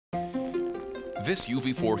This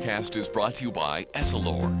UV forecast is brought to you by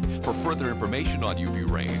Essilor. For further information on UV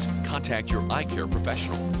rays, contact your eye care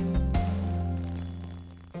professional.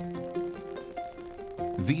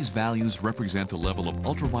 These values represent the level of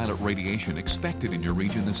ultraviolet radiation expected in your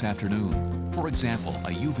region this afternoon. For example, a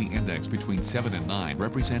UV index between 7 and 9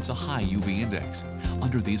 represents a high UV index.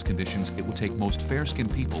 Under these conditions, it will take most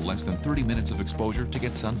fair-skinned people less than 30 minutes of exposure to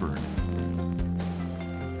get sunburned.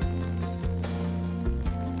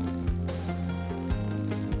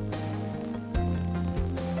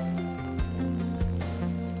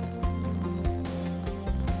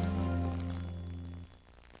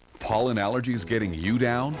 Pollen allergies getting you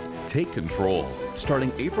down? Take control. Starting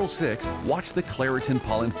April 6th, watch the Claritin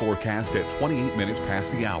Pollen Forecast at 28 minutes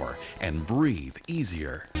past the hour and breathe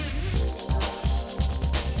easier.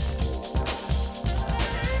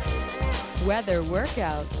 Weather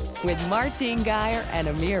Workout with Martine Geyer and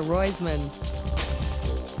Amir Roisman.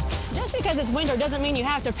 Just because it's winter doesn't mean you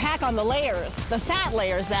have to pack on the layers, the fat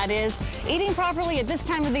layers that is. Eating properly at this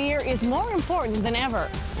time of the year is more important than ever.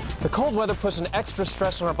 The cold weather puts an extra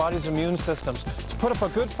stress on our body's immune systems. To put up a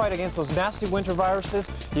good fight against those nasty winter viruses,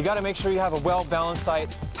 you got to make sure you have a well-balanced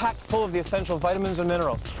diet packed full of the essential vitamins and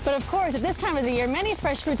minerals. But of course, at this time of the year, many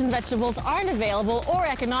fresh fruits and vegetables aren't available or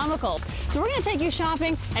economical. So we're going to take you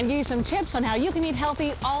shopping and give you some tips on how you can eat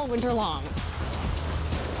healthy all winter long.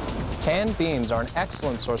 Canned beans are an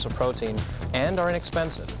excellent source of protein and are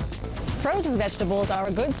inexpensive. Frozen vegetables are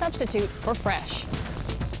a good substitute for fresh.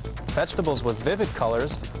 Vegetables with vivid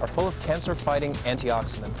colors are full of cancer-fighting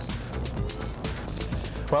antioxidants.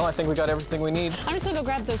 Well, I think we got everything we need. I'm just going to go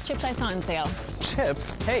grab those chips I saw on sale.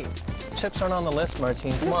 Chips? Hey, chips aren't on the list,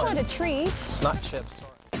 Martine. Come I just on. wanted a treat. Not chips.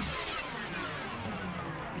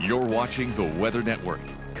 You're watching the Weather Network,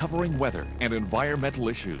 covering weather and environmental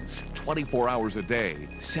issues 24 hours a day,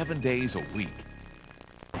 7 days a week.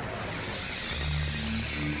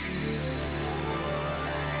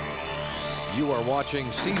 You are watching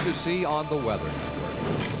C2C on the Weather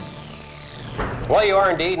Network. Well, you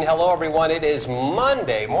are indeed, and hello everyone. It is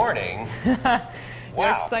Monday morning.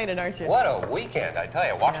 You're excited, aren't you? What a weekend, I tell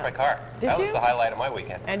you. Washed my car. That was the highlight of my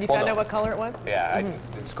weekend. And you found out what color it was? Yeah,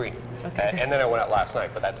 it's green. Okay. And then I went out last night,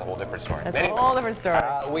 but that's a whole different story. That's a whole different story.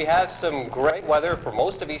 We have some great weather for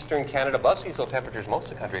most of eastern Canada, above seasonal temperatures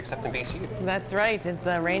most of the country, except in BC. That's right. It's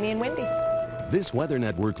rainy and windy. This Weather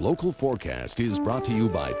Network local forecast is brought to you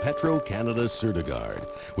by Petro-Canada Certigard,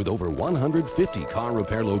 with over 150 car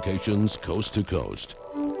repair locations coast to coast.